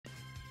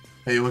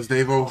Hey, what's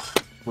Davo?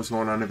 What's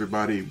going on,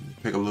 everybody?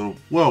 Take a little,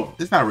 well,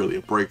 it's not really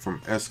a break from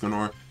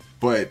Escanor,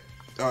 but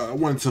I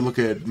wanted to look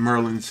at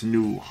Merlin's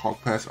new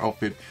Hawk Pass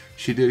outfit.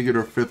 She did get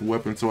her 5th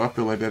weapon, so I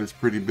feel like that is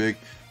pretty big.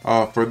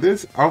 For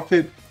this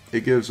outfit,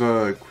 it gives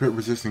crit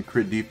resistant,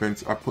 crit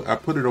defense. I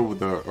put it over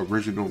the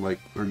original, like,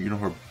 or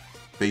her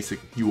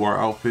basic UR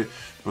outfit,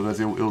 because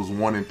it was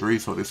 1 and 3,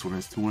 so this one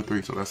is 2 and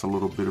 3, so that's a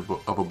little bit of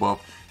a buff.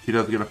 She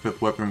does get a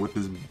 5th weapon with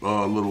this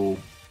little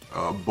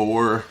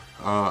boar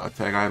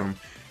attack item.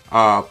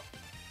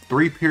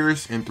 3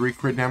 pierce and 3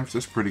 crit damage.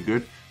 That's pretty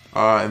good.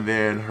 And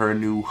then her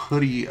new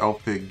hoodie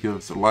outfit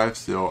gives a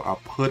lifesteal. I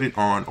put it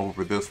on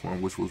over this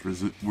one, which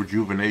was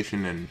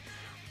rejuvenation and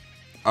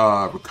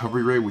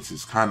recovery rate, which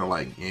is kind of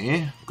like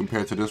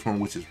compared to this one,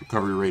 which is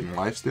recovery rate and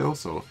lifesteal.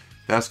 So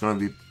that's gonna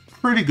be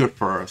pretty good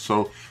for her.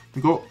 So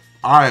we go.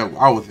 I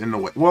was in the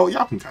way. Well,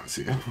 y'all can kind of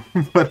see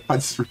it, but I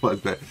just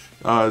realized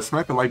that.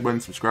 Smack the like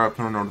button, subscribe,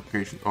 turn on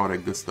notifications, all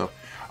that good stuff.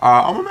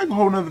 I'm gonna make a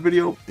whole nother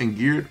video and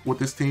geared with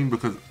this team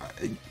because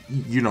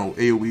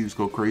AoEs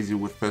go crazy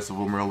with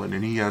Festival Merlin,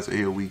 and he has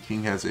AoE,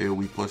 King has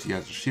AoE, plus he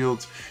has the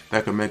shields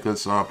that can make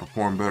us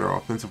perform better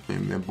offensively,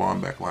 and then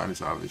bomb backline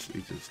is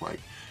obviously just like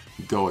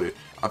goated.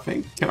 I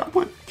think, can I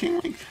put King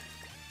Link?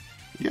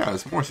 Yeah,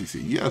 it's more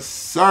CC. Yes,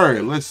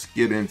 sir. Let's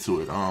get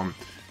into it.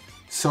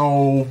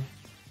 So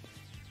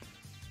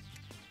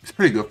it's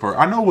pretty good for her.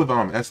 I know with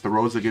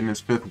Esterosa getting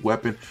his 5th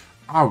weapon,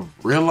 I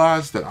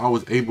realized that I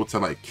was able to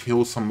like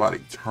kill somebody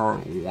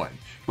turn 1.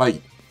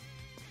 Like,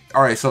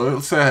 alright, so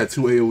let's say I had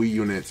 2 AoE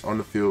units on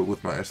the field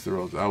with my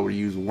Esterosa. I would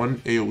use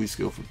 1 AoE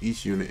skill from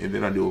each unit, and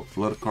then I do a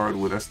flood card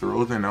with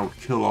Esterosa, and I would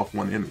kill off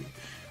 1 enemy.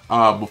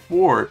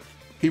 Before,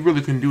 he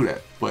really couldn't do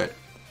that. But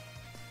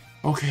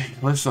okay,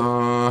 let's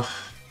do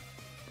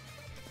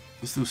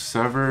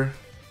sever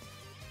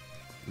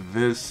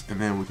this,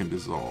 and then we can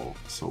dissolve.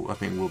 So I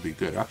think we'll be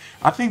good.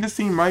 I think this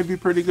team might be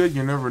pretty good.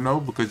 You never know,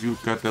 because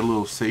you've got that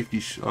little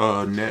safety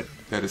net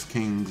that is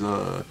King's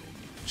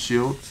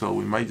shield. So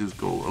we might just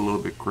go a little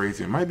bit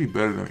crazy. It might be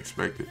better than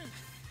expected.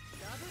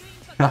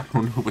 I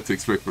don't know what to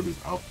expect for this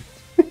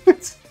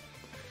outfit.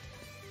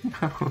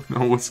 I don't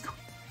know what's going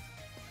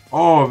on.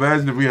 Oh,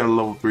 imagine if we had a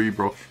level 3,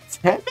 bro.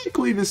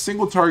 Technically, this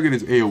single target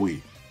is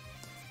AoE.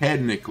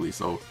 Technically,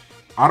 so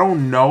I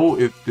don't know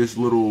if this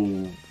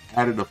little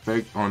added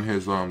effect on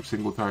his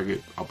single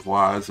target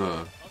applies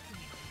a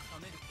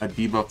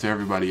debuff to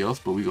everybody else,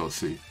 but we gonna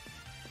see.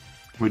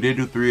 We did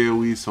do 3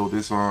 AoE, so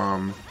this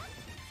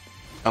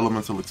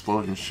elemental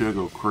explosion should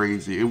go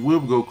crazy. It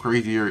will go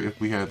crazier if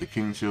we had the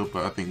King shield,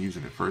 but I think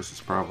using it first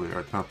is probably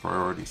our top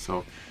priority.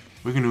 So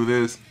we can do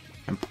this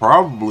and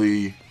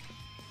probably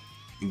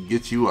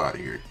get you out of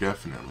here,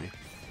 definitely,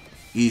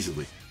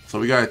 easily. So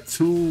we got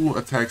 2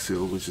 attack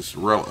seals, which is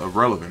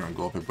irrelevant on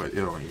Gulpin, but it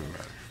don't even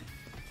matter.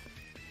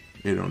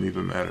 It don't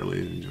even matter,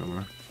 ladies and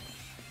gentlemen.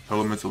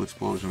 Elemental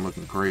explosion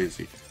looking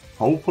crazy.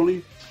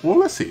 Hopefully, well,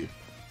 let's see.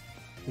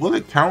 Will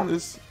it count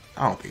as?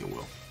 I don't think it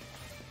will.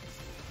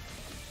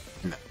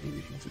 Nah,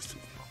 maybe he's just too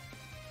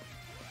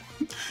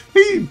slow.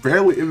 He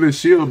barely in the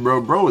shield,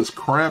 bro. Bro is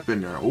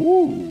cramping there.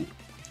 Ooh,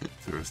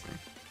 interesting.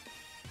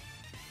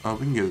 We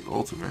can get his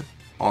ultimate.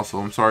 Also,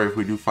 I'm sorry if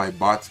we do fight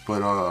bots,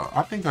 but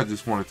I think I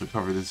just wanted to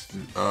cover this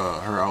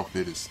her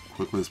outfit as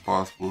quickly as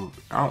possible.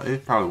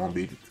 It probably won't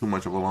be too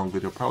much of a long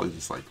video, probably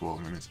just like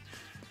 12 minutes.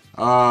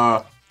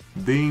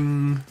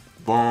 Bing,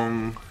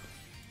 bong,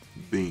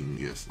 bing.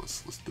 Yes,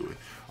 let's do it.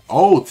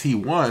 Oh,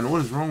 T1,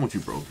 what is wrong with you,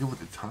 bro? Get with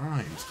the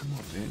times. Come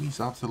on, man. He's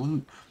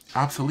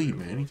obsolete,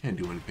 man. He can't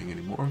do anything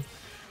anymore.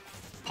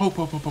 Poke,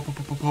 poke, poke, poke,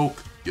 poke, poke,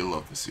 poke. You'll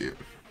love to see it.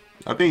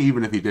 I think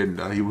even if he didn't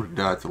die, he would have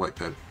died to like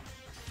that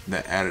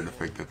added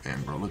effect at the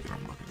end, bro. Look at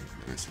him looking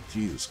at this.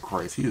 Jesus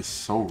Christ, he is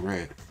so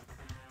red.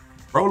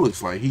 Bro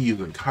looks like he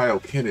using Kyle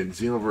Ken in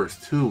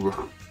Xenoverse 2,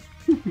 bro.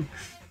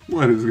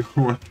 What is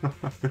going on?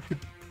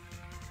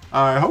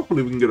 Alright,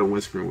 hopefully we can get a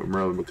win screen with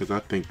Merlin, because I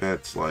think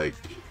that's like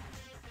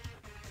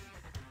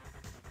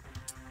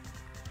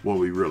what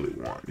we really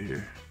want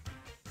here.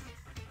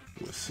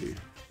 Let's see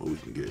what we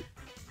can get.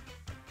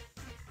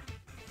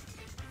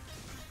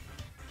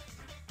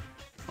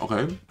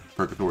 Okay,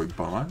 Purgatory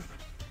Bond.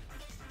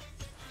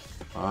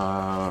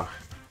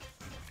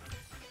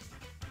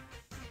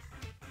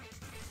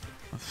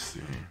 Let's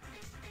see.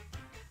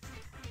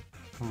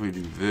 If we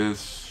do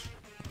this,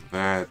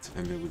 that,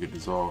 and then we can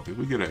dissolve. If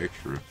we get an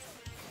extra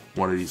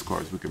one of these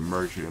cards, we can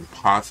merge it and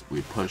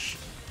possibly push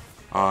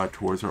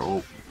towards our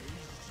ult.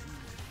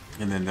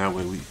 And then that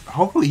way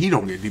hopefully he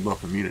don't get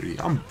debuff immunity.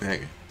 I'm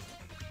begging.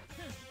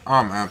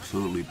 I'm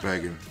absolutely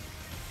begging.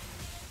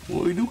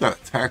 Well, we do got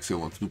attack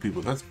seal on 2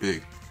 people. That's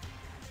big.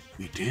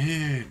 We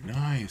did.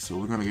 Nice. So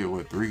we're gonna get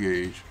what, 3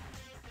 gauge.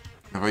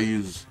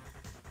 If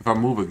I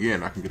move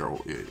again, I can get our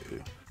ult. Yeah.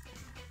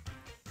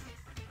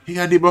 He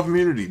got debuff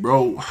immunity,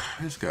 bro.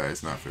 This guy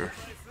is not fair.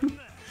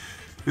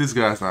 This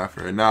guy's not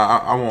fair. Nah,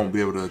 I won't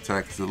be able to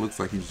attack because it looks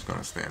like he's just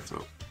gonna stand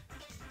up.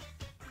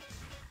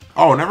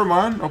 Oh, never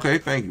mind. Okay,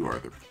 thank you,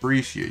 Arthur.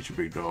 Appreciate you,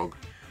 big dog.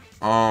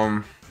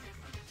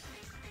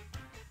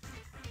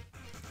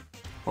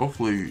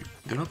 Hopefully,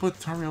 did I put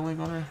Tariel Link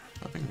on there?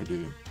 I think I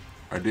did.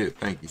 I did,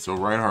 thank you. So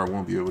Reinhardt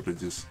won't be able to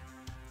just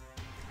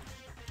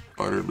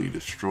utterly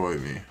destroy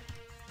me.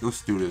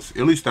 Let's do this.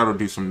 At least that'll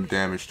do some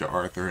damage to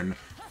Arthur and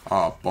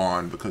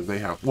Bond, because they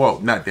have, well,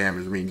 not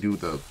damage, I mean do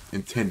the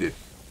intended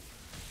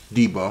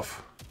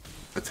debuff.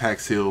 Attack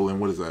seal, and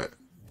what is that?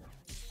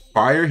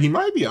 Fire? He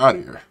might be out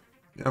of here.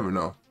 You never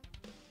know.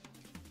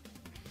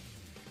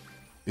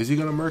 Is he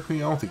gonna murk me? I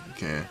don't think he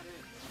can.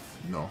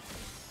 No.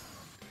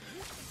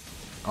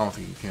 I don't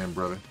think you can,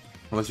 brother.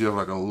 Unless you have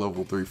like a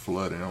level 3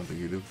 flood, and I don't think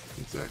you do.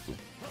 Exactly.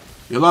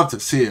 You love to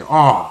see it.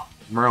 Oh,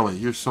 Merlin,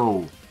 you're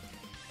so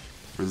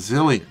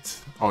resilient.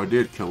 Oh, it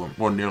did kill him.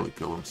 Or nearly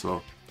kill him,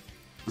 so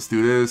let's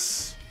do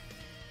this.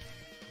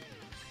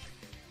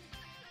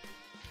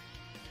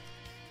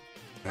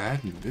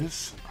 Bad in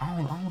this? I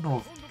don't know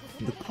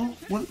if the poke,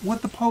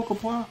 what the poke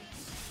apply?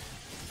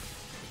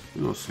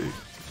 We'll see.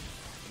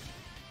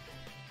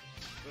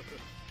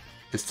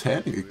 It's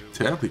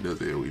technically does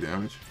AoE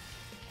damage.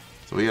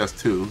 So he has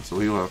 2, so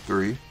he'll have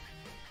 3.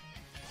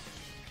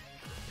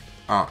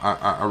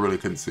 I really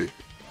couldn't see.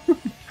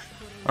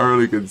 I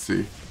really couldn't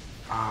see.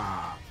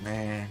 Ah,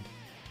 man.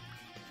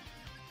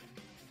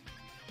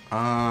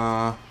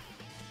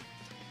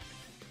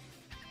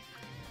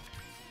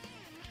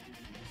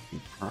 He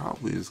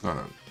probably is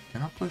gonna.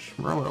 Can I push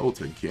Merlin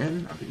ult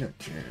again? I think I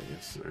can,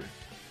 yes sir.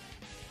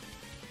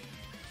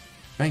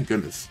 Thank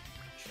goodness.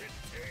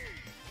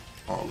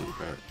 Oh, look at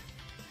that.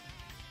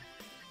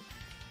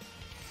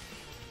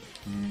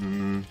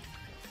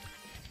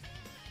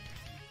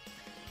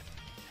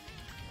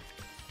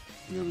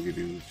 Yeah, we could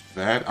do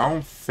that. I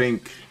don't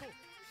think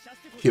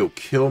he'll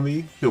kill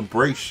me. He'll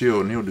break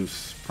shield and he'll do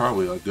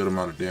probably a good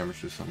amount of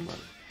damage to somebody.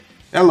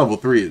 That level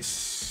 3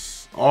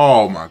 is...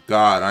 Oh my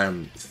god, I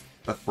am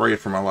afraid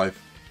for my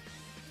life.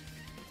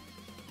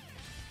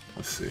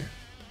 Let's see.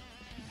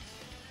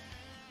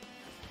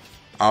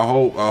 I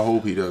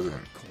hope he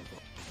doesn't.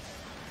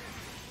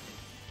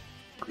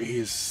 He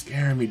is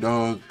scaring me,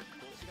 dog.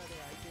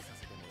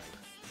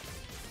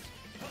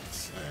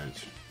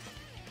 Sage.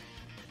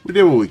 We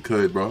did what we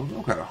could, bro.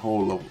 We got a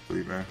whole level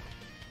 3, man.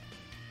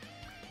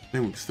 I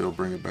think we can still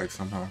bring it back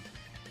somehow.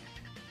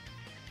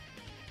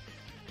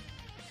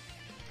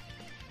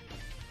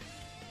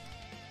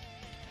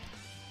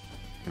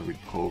 And we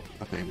poke.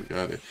 I think we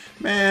got it.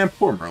 Man,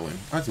 poor Merlin.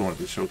 I just wanted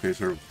to showcase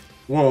her.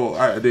 Well,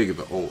 I did get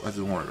the ult. I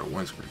just wanted her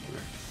windscreen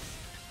there.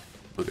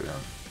 Look at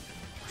him.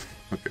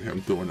 Look at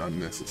him doing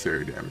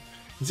unnecessary damage.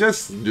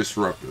 Just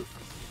disruptive.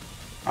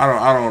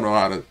 I don't know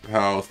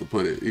how else to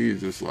put it.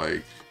 He's just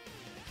like,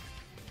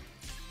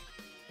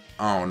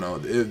 I don't know.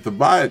 If the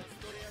bot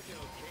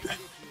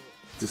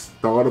just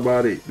thought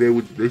about it, they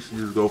should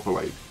just go for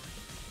like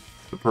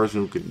the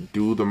person who can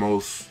do the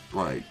most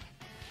like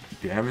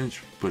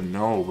damage. But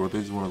no, bro,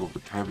 they just want to go for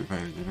type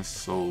advantage, and it's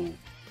so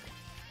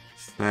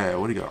sad.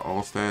 What do you got?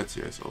 All stats?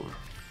 Yeah, it's over.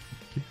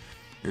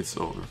 It's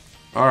over.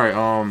 All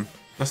right,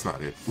 that's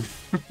not it.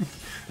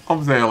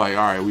 I'm saying like,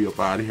 all right, we up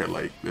out of here.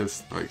 Like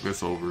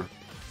that's over.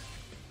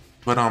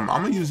 But I'm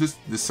gonna use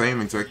the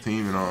same exact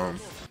team in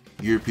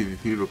Gear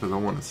PvP because I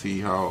want to see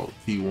how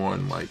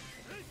T1 like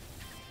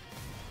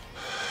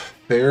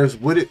fares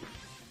with it.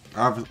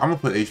 I'm gonna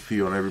put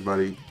HP on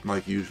everybody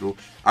like usual.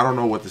 I don't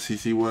know what the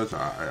CC was.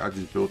 I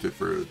just built it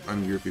for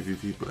Gear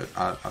PvP, but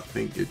I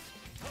think it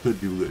could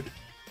do good.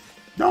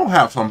 Don't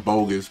have some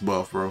bogus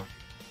buff, bro.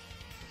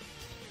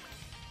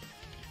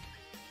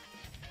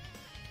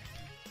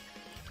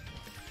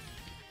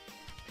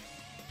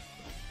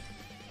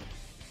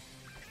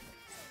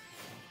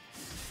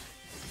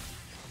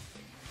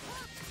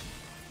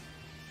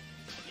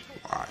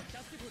 Why?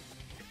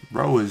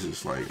 Bro is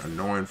just like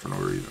annoying for no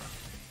reason.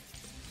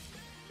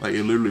 Like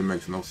it literally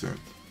makes no sense.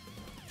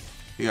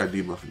 He got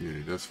debuff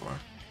immunity, that's fine.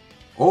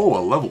 Oh,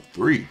 a level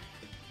 3.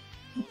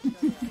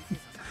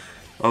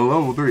 A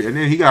level 3, and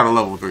then he got a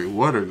level 3.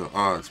 What are the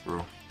odds,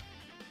 bro?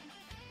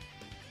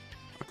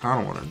 I kind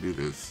of want to do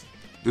this.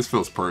 This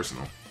feels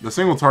personal. The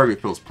single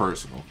target feels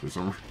personal for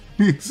some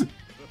reason.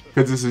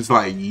 Because this is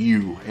like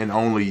you, and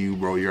only you,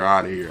 bro. You're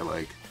out of here.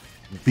 Like,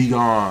 be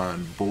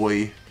gone,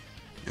 boy.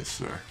 Yes,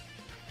 sir.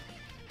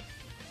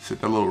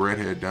 Sit that little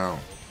redhead down.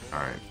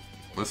 Alright.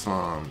 Let's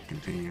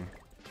continue.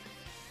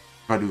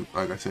 If I do,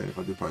 like I said, if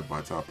I do fight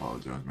bots, I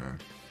apologize, man.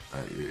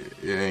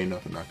 It ain't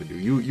nothing I can do.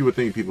 You would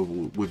think people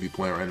would be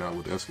playing right now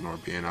with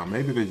Escanor being out.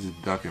 Maybe they're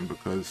just ducking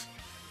because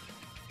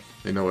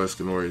they know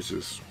Escanor is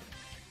just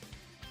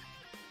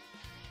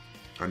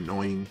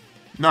annoying.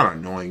 Not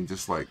annoying,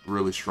 just like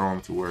really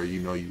strong to where you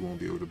know you won't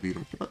be able to beat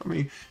him. I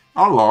mean,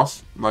 I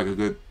lost like a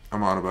good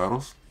amount of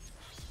battles.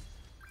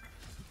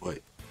 But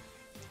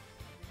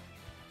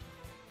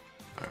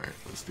alright,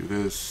 let's do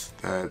this,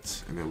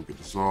 that, and then we can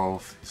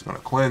dissolve. He's gonna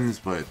cleanse,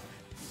 but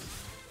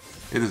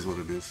it is what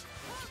it is.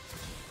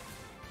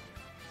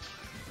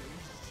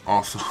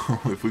 Also,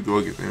 if we go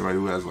against anybody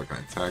who has like an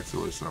attack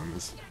skill or something,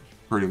 it's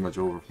pretty much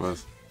over for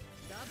us.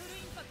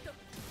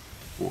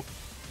 Cool.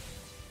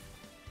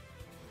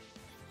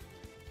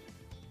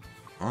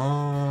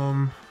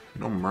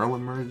 No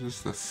Merlin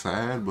merges, that's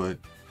sad, but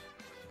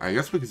I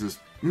guess we could just,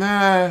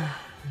 nah.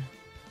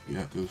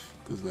 Yeah,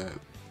 because that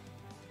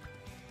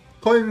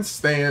cleanse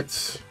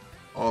stance,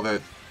 all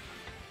that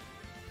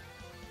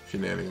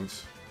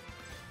shenanigans.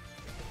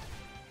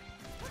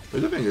 The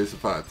good thing is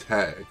if I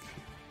attack,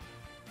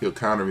 he'll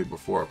counter me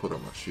before I put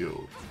on my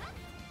shield.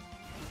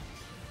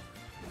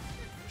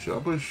 Should I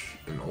push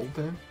an ult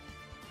then?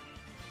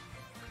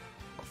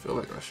 I feel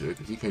like I should,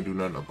 because he can't do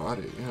nothing about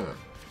it, yeah.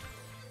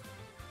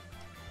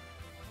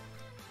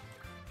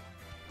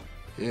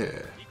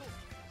 Yeah.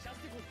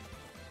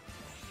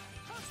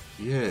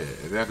 Yeah,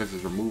 if I can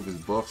just remove his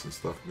buffs and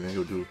stuff, then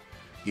he'll do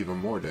even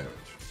more damage.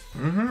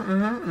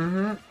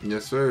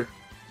 Yes, sir.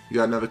 You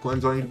got another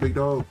cleanse on you, big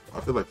dog? I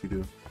feel like you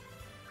do.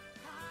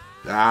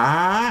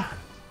 Ah!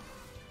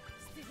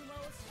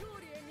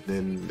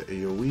 Then the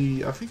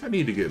AoE. I think I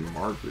need to get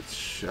Margaret's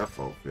chef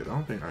outfit. I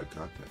don't think I got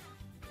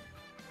that.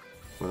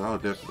 But I'll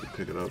definitely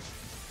pick it up.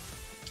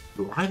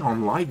 Do I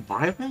don't like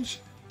violence?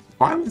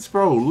 Violence,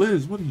 bro.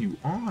 Liz, what are you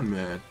on,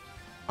 man?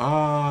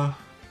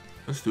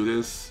 Let's do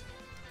this.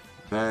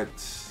 That.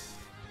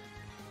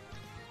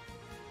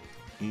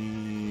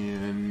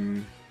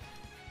 And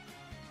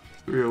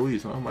 3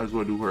 AoE, so I might as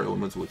well do her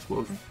elemental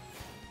explosion.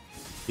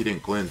 He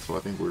didn't cleanse, so I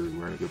think we're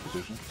in a good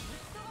position.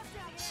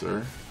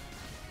 Sir.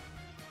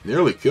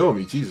 Nearly killed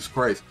me, Jesus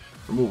Christ.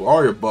 Remove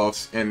all your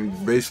buffs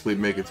and basically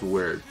make it to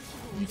where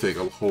you take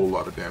a whole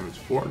lot of damage.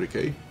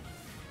 400k.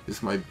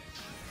 This might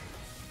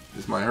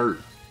hurt.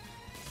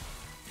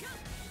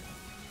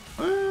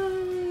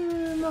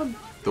 Not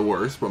the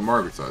worst, but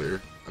Margaret's out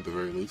here at the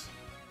very least.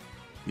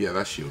 Yeah,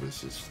 that shield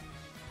is just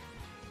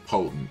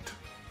potent.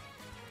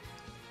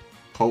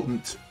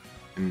 Potent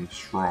and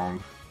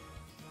strong.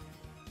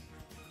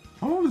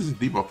 How long does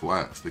this debuff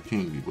last? The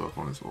king debuff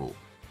on his ult.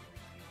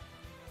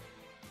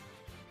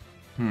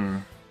 What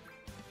can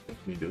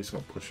we do? He's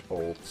gonna push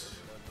ult.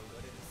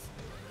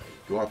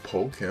 Do I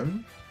poke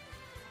him?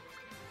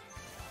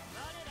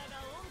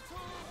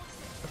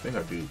 I think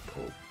I do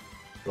poke.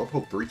 Do I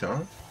poke 3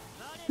 times?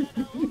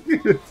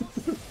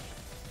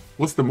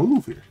 What's the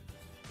move here?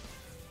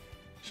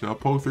 Should I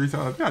poke 3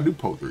 times? Yeah, I do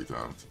poke 3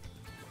 times.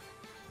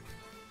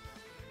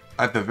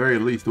 At the very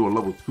least, do a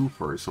level 2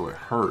 first so it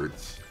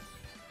hurts.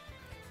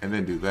 And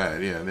then do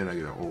that, yeah, and then I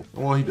get an ult.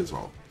 Well, he does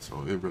all.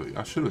 So it really,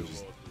 I should have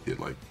just did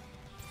like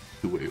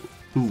 2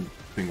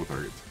 thing with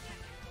targets.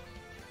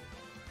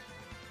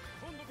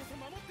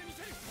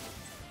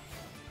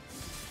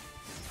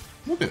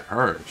 Look at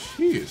her.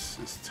 She is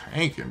just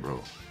tanking,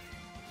 bro.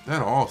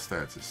 That all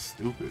stats is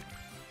stupid.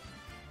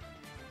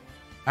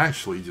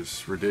 Actually,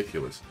 just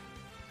ridiculous.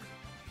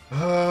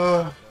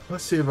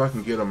 Let's see if I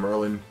can get a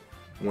Merlin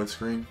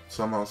windscreen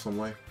somehow, some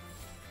way.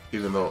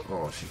 Even though,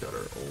 oh, she got her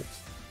ult.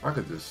 I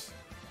could just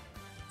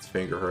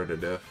finger her to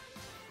death,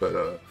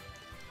 but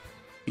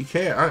he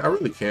can't. I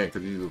really can't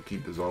because he'll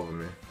keep dissolving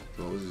me.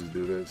 So let's just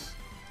do this.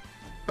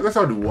 I guess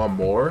I'll do one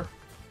more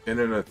in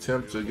an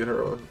attempt to get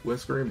her a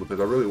windscreen because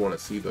I really want to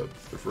see the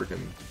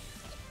freaking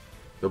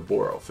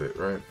boar outfit,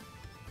 right?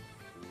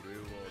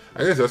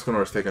 I guess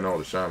Escanor's taking all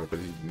the shine because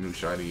he's a new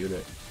shiny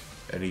unit,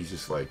 and he's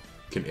just like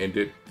can end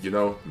it. You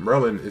know,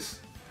 Merlin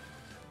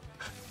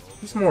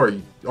he's more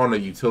on the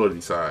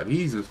utility side.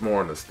 He's just more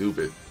on the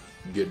stupid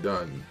get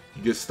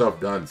stuff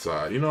done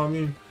side. You know what I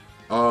mean?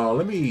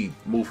 Let me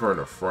move her in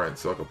the front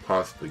so I could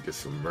possibly get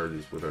some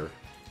merges with her.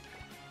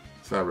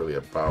 It's not really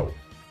about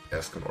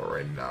Escanor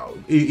right now,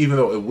 even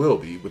though it will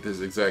be with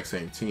this exact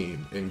same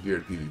team in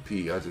geared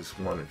PvP. I just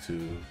wanted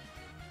to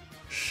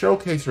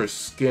showcase her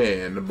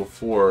skin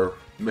before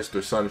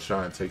Mr.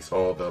 Sunshine takes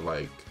all the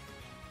like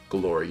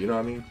glory. You know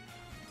what I mean?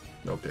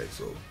 Okay,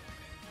 so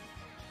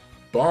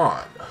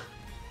Bond.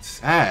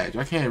 Sag.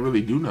 I can't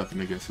really do nothing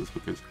against this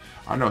because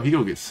I know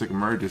he'll get sick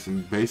merges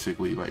and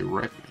basically like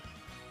wreck it.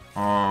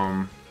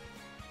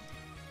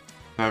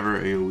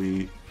 Ever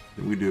AoE,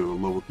 then we do a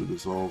level 2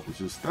 dissolve,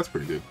 that's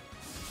pretty good.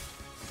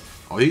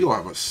 Oh, he gonna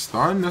have a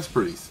stun? That's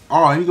pretty.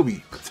 Oh, and he gonna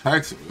be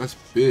attacking. That's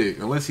big.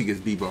 Unless he gets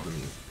debuff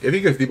immune. If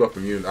he gets debuff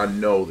immune, I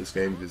know this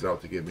game is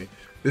out to get me.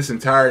 This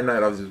entire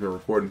night I've just been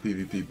recording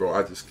PvP, bro.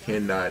 I just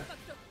cannot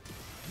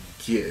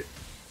get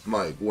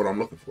like what I'm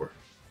looking for.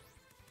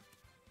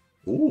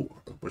 Ooh,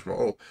 I can push my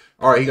ult.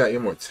 Alright, he got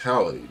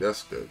immortality.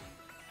 That's good.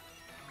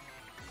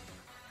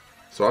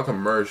 So I can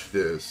merge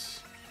this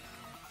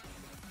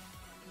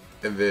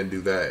and then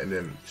do that and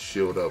then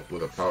shield up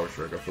with a power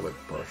strike. I feel like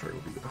the power strike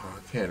will be good. Oh,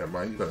 I can't, never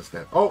mind. He's gonna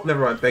stand. Oh,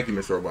 never mind. Thank you,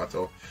 Mr.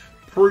 Roboto.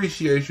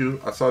 Appreciate you.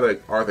 I saw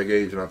that Arthur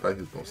Gage and I thought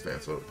he was gonna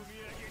stand, so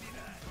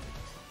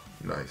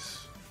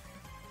nice.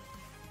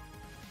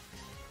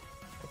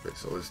 Okay,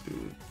 so let's do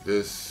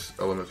this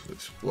elemental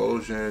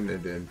explosion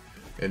and then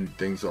end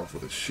things off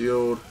with a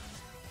shield.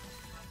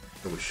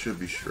 And we should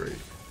be straight.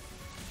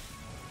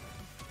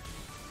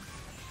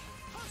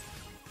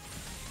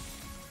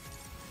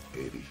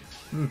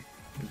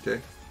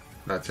 Okay,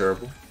 not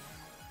terrible.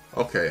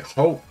 Okay,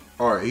 hope.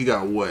 All right, he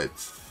got what?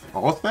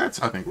 All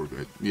stats? I think we're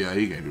good. Yeah,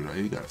 he can't do that.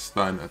 He got a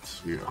stun.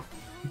 That's, yeah,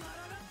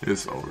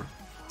 it's over.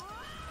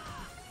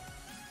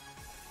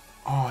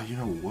 Oh, you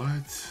know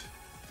what?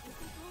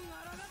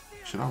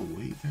 Should I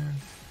wait then?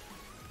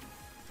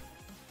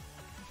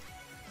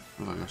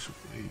 feel like I should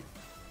wait.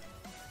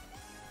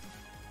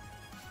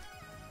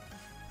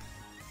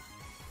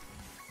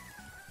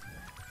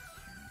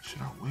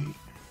 Should I wait?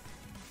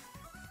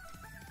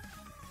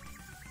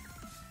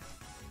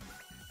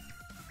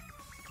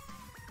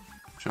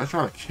 Should I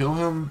try to kill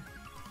him?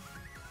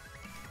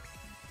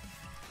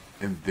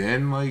 And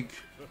then, like,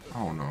 I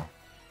don't know.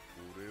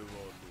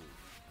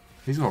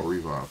 He's gonna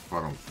revive if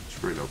I don't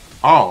straight up.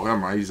 Oh, never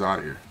mind, he's out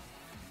of here.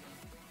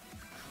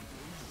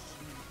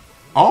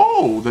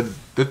 Oh,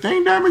 the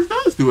thing damage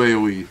does do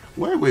AoE.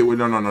 Wait,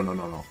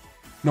 no.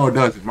 No, it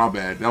doesn't. My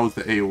bad. That was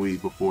the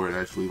AoE before it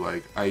actually,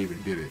 like, I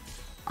even did it.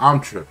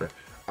 I'm tripping.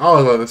 I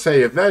was about to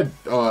say, if that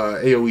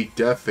AoE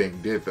death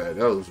thing did that,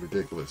 that was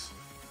ridiculous.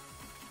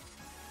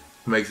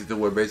 Makes it to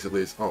where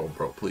basically it's, oh,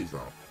 bro, please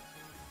don't.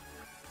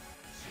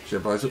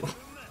 Shit,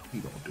 he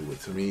gonna do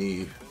it to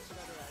me.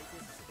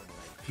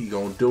 He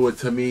gonna do it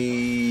to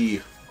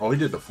me. Oh, he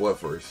did the flood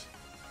first.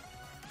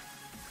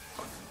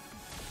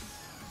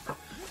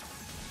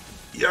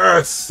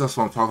 Yes, that's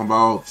what I'm talking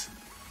about.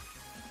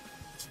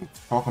 That's what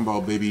I'm talking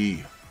about,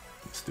 baby.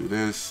 Let's do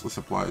this. Let's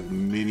apply as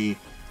many.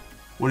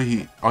 What did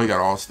he? Oh, he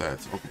got all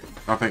stats.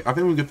 Okay. I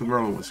think we get the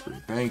Merlin Whisper.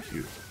 Thank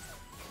you.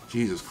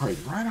 Jesus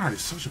Christ, Reinhardt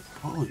is such a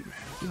bully, man.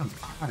 Get him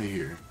out of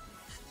here.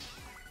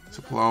 Let's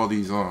apply all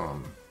these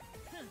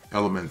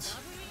elements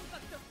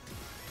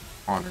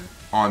on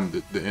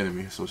the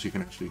enemy, so she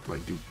can actually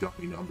like do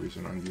dummy numbers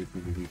and on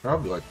PvP.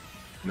 Probably like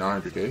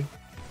 900k.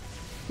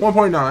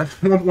 1.9,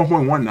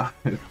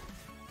 1.19.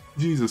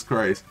 Jesus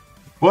Christ.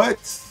 But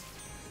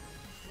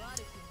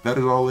that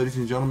is all, ladies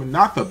and gentlemen.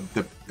 Not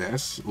the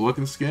best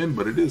looking skin,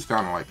 but it is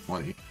kind of like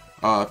funny.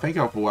 Thank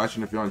y'all for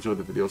watching. If y'all enjoyed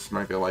the video,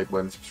 smack that like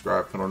button,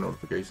 subscribe, turn on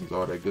notifications,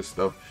 all that good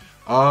stuff.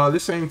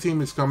 This same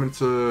team is coming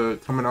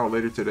out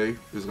later today.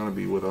 It's gonna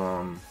be with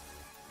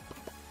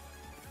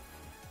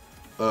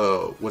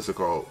what's it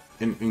called?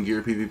 In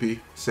Gear PvP.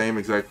 Same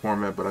exact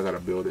format, but I gotta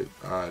build it.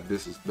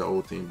 This is the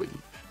old team, but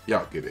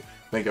y'all get it.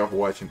 Thank y'all for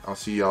watching. I'll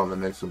see y'all in the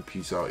next one.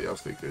 Peace out. Y'all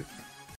stay good.